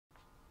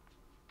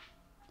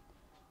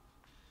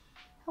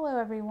Hello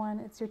everyone,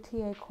 it's your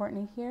TA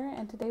Courtney here,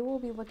 and today we'll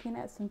be looking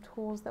at some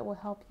tools that will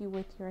help you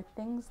with your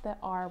things that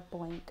are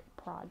blank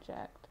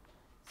project.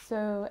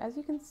 So as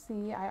you can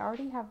see, I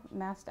already have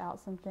masked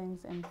out some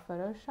things in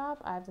Photoshop.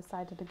 I've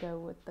decided to go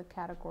with the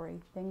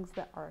category things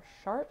that are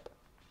sharp,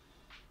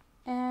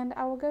 and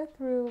I will go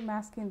through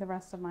masking the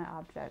rest of my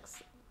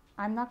objects.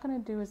 I'm not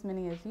going to do as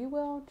many as you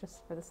will,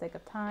 just for the sake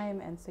of time,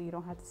 and so you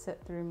don't have to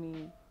sit through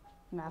me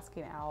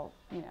masking out,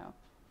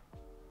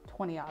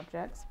 20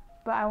 objects.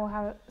 But I will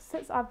have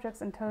 6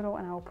 objects in total,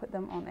 and I will put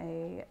them on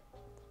a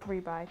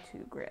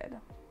 3x2 grid.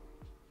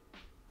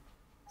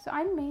 So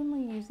I'm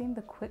mainly using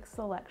the quick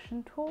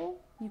selection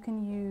tool. You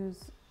can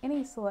use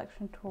any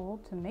selection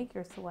tool to make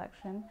your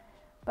selection,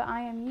 but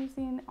I am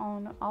using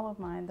on all of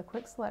mine the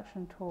quick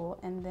selection tool,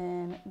 and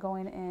then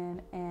going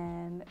in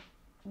and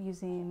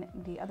using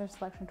the other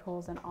selection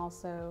tools, and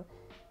also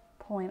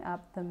pulling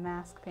up the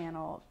mask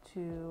panel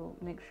to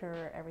make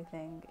sure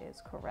everything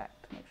is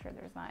correct, make sure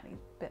there's not any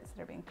bits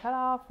that are being cut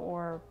off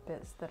or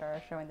bits that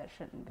are showing that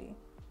shouldn't be.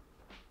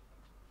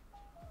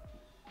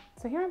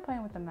 So here I'm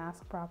playing with the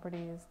mask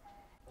properties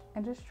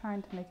and just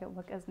trying to make it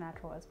look as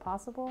natural as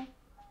possible.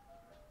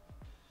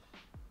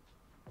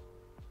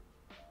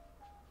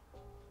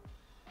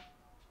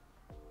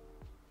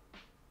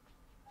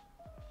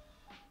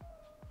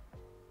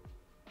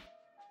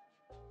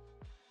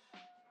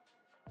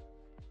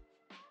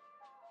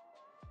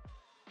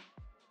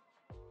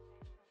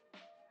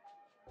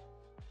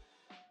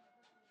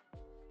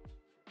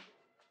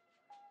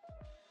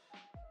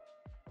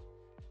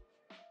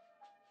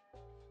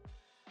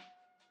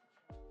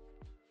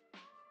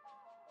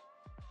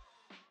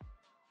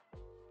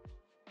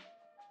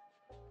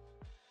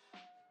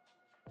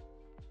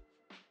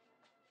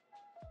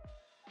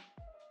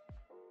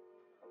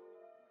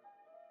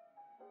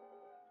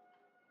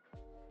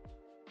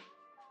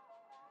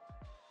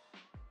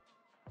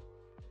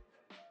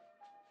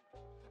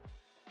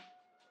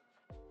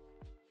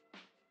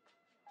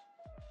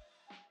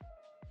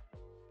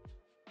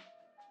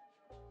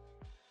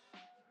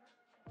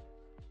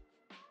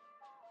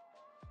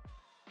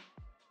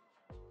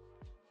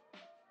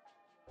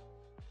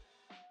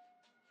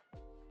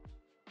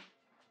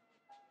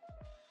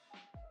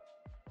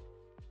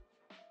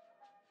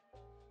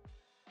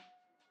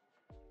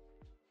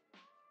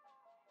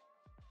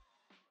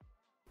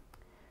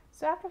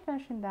 So after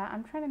finishing that,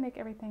 I'm trying to make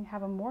everything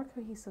have a more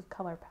cohesive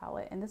color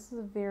palette, and this is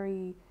a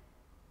very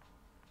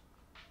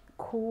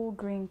cool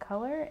green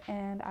color,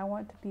 and I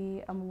want it to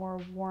be a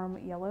more warm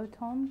yellow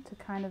tone to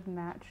kind of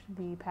match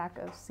the pack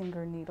of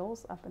Singer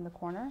needles up in the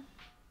corner.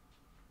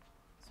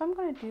 So I'm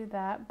going to do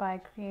that by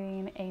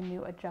creating a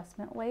new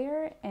adjustment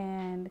layer,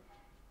 and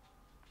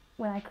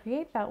when I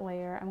create that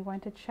layer, I'm going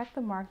to check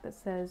the mark that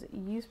says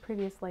use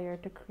previous layer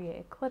to create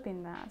a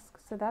clipping mask.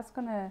 So that's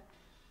going to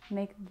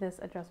make this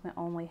adjustment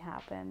only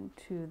happen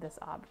to this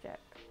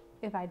object.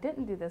 If I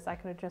didn't do this, I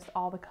could adjust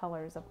all the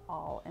colors of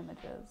all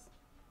images.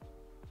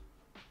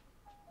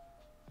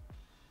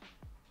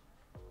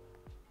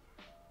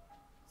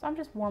 So I'm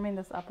just warming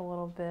this up a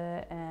little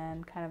bit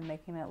and kind of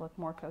making it look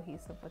more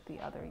cohesive with the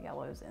other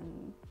yellows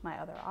in my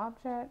other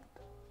object.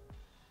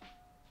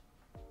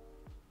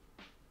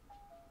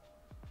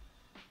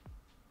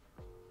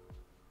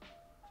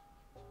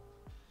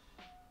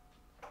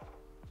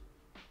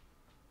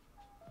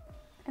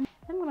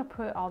 I'm going to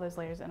put all those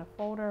layers in a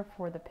folder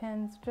for the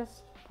pins,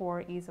 just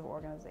for ease of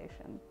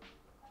organization.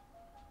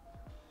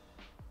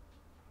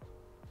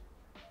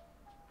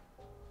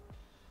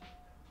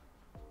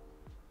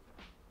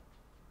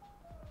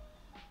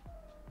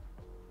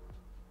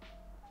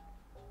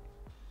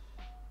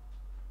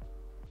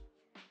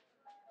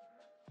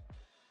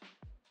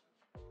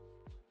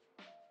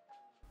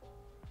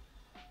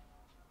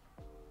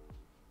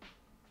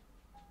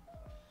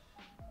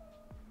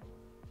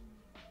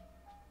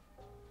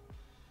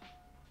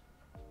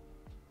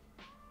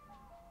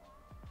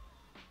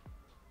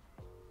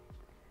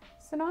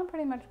 So now I'm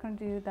pretty much going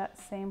to do that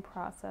same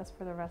process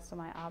for the rest of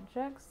my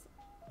objects,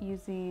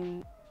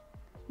 using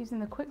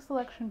the quick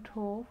selection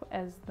tool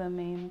as the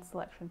main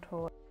selection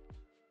tool.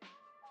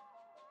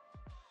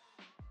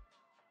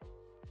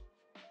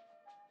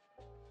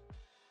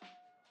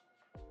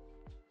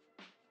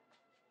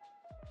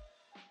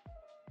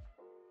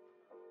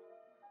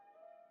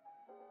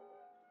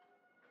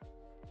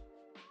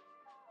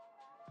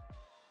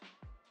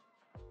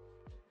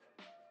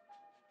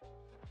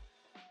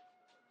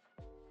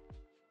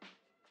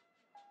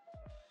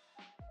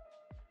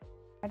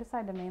 I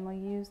decided to mainly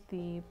use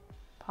the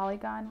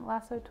polygon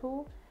lasso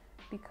tool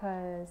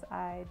because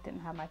I didn't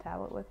have my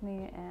tablet with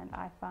me, and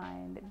I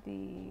find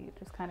the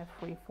just kind of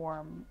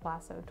free-form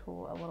lasso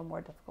tool a little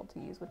more difficult to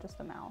use with just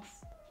the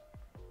mouse.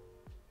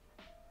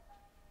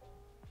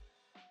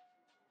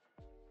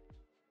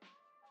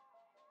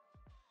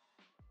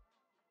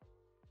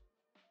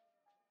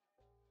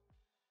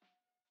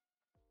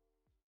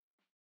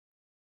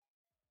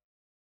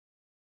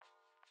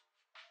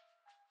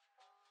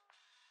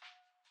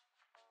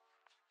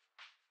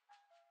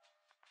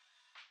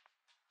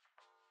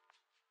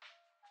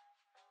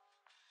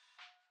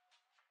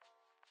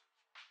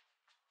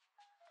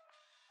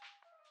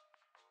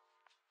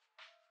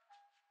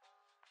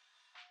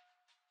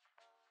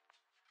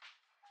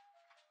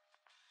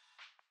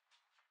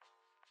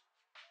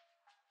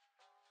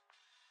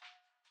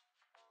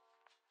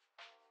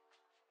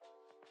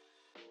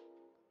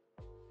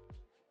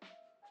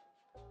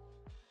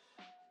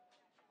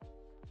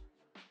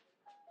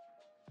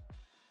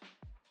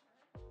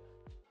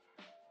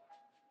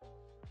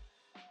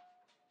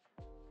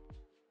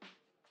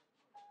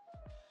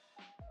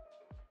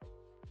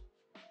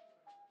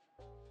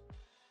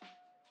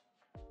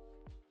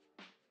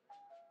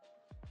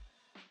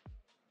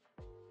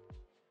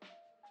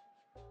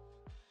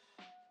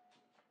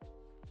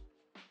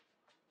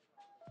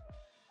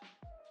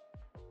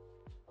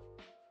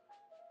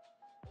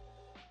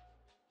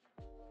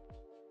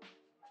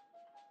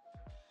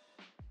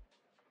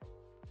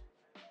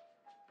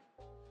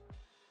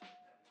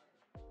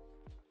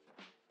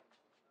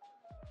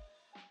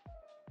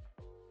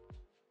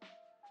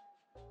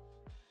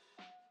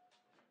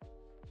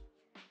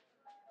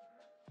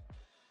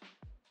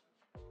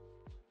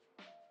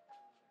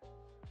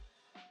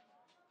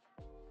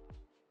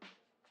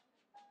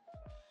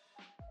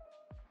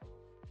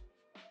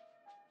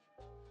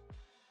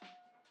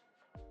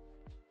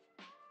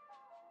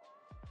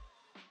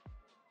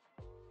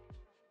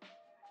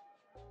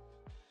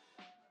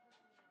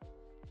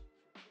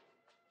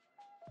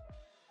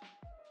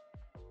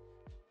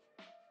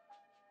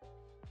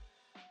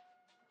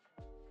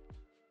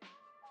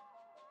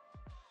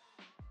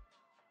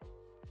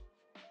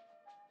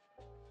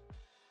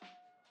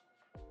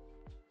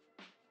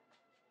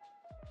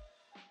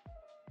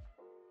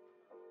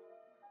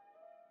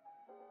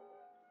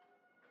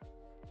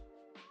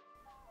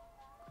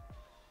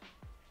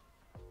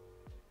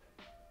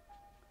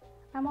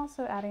 I'm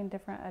also adding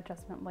different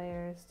adjustment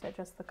layers to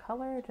adjust the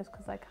color just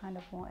because I kind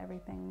of want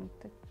everything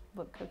to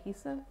look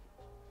cohesive.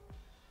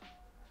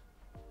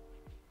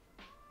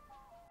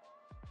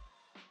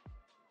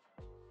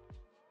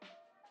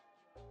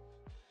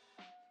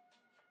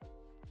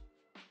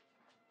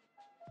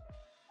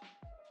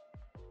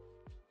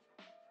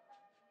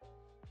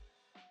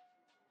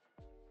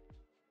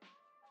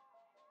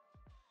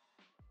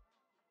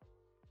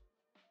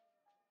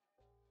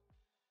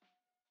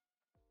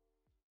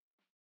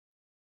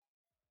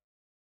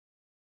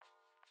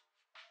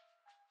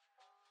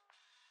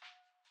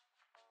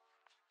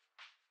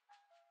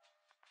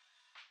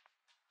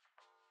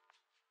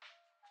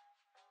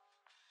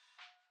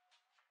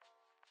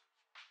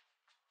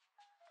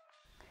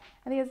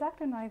 And the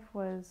X-Acto knife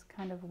was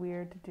kind of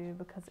weird to do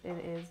because it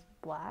is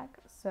black,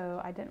 so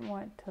I didn't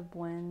want to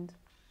blend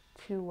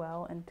too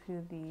well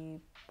into the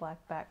black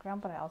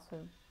background, but I also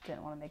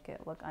didn't want to make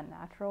it look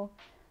unnatural.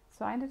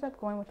 So I ended up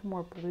going with a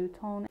more blue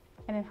tone,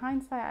 and in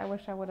hindsight I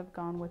wish I would have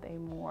gone with a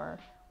more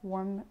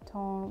warm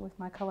tone with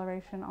my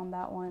coloration on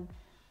that one,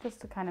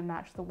 just to kind of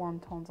match the warm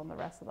tones on the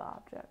rest of the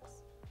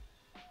objects.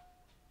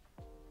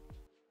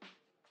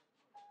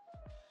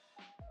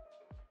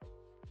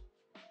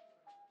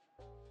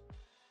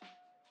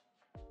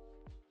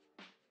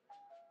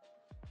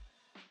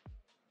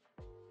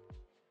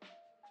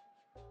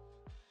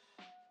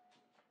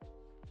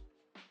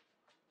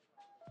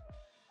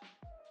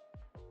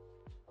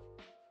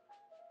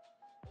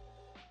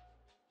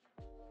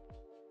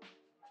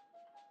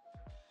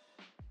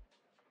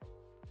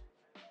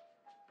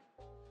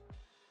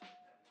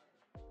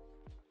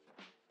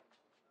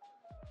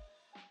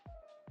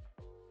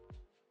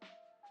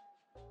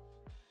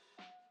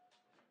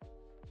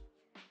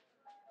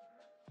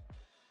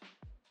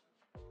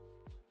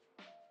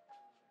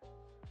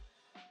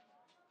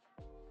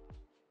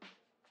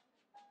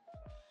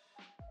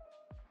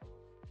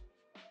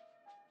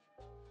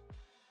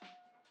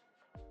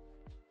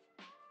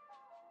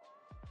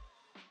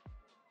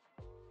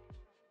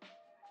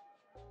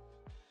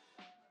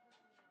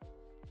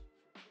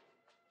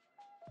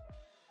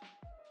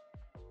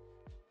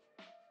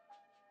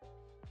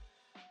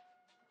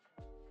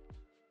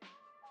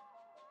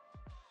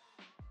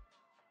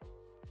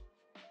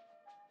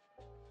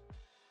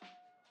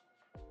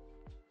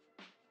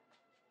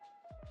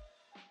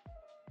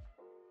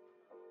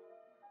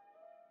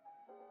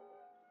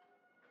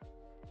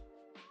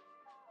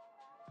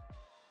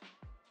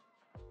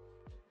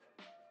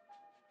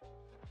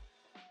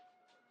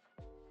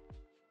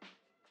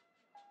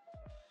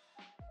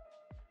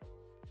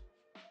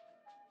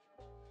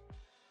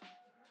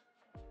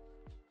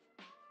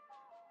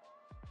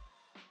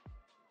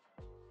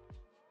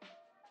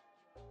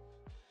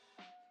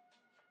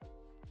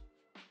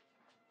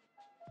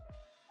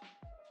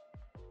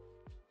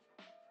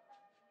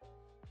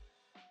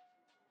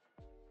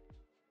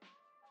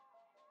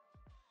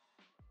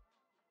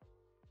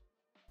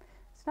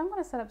 So now I'm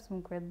going to set up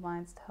some grid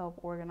lines to help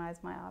organize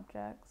my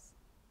objects.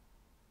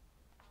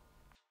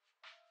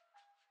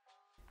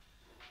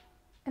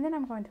 And then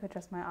I'm going to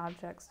adjust my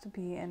objects to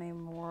be in a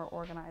more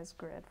organized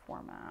grid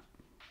format.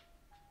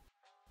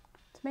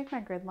 To make my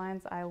grid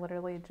lines, I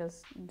literally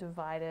just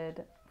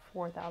divided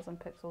 4,000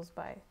 pixels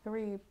by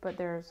 3, but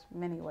there's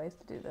many ways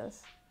to do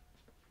this.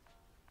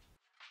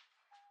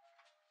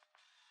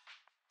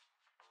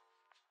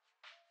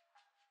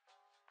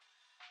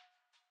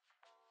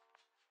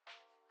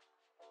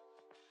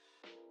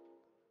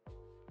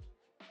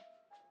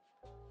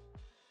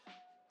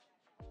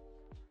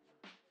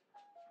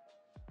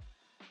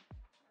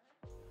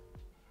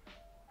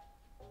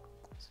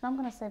 So now I'm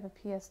going to save a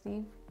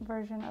PSD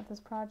version of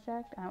this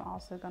project, and I'm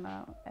also going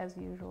to, as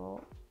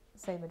usual,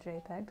 save a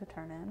JPEG to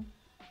turn in.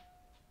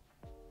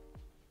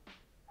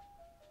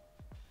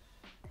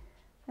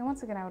 And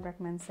once again, I would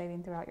recommend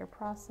saving throughout your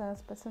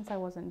process, but since I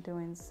wasn't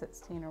doing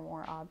 16 or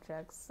more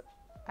objects,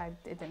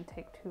 it didn't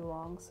take too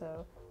long,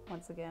 so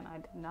once again, I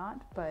did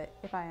not. But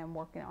if I am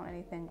working on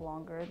anything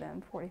longer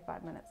than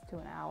 45 minutes to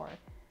an hour,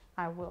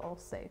 I will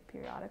save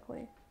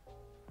periodically.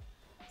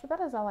 So that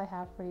is all I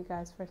have for you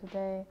guys for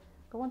today.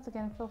 But once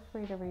again, feel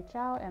free to reach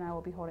out, and I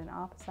will be holding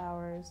office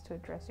hours to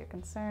address your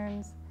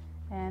concerns.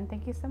 And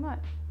thank you so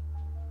much.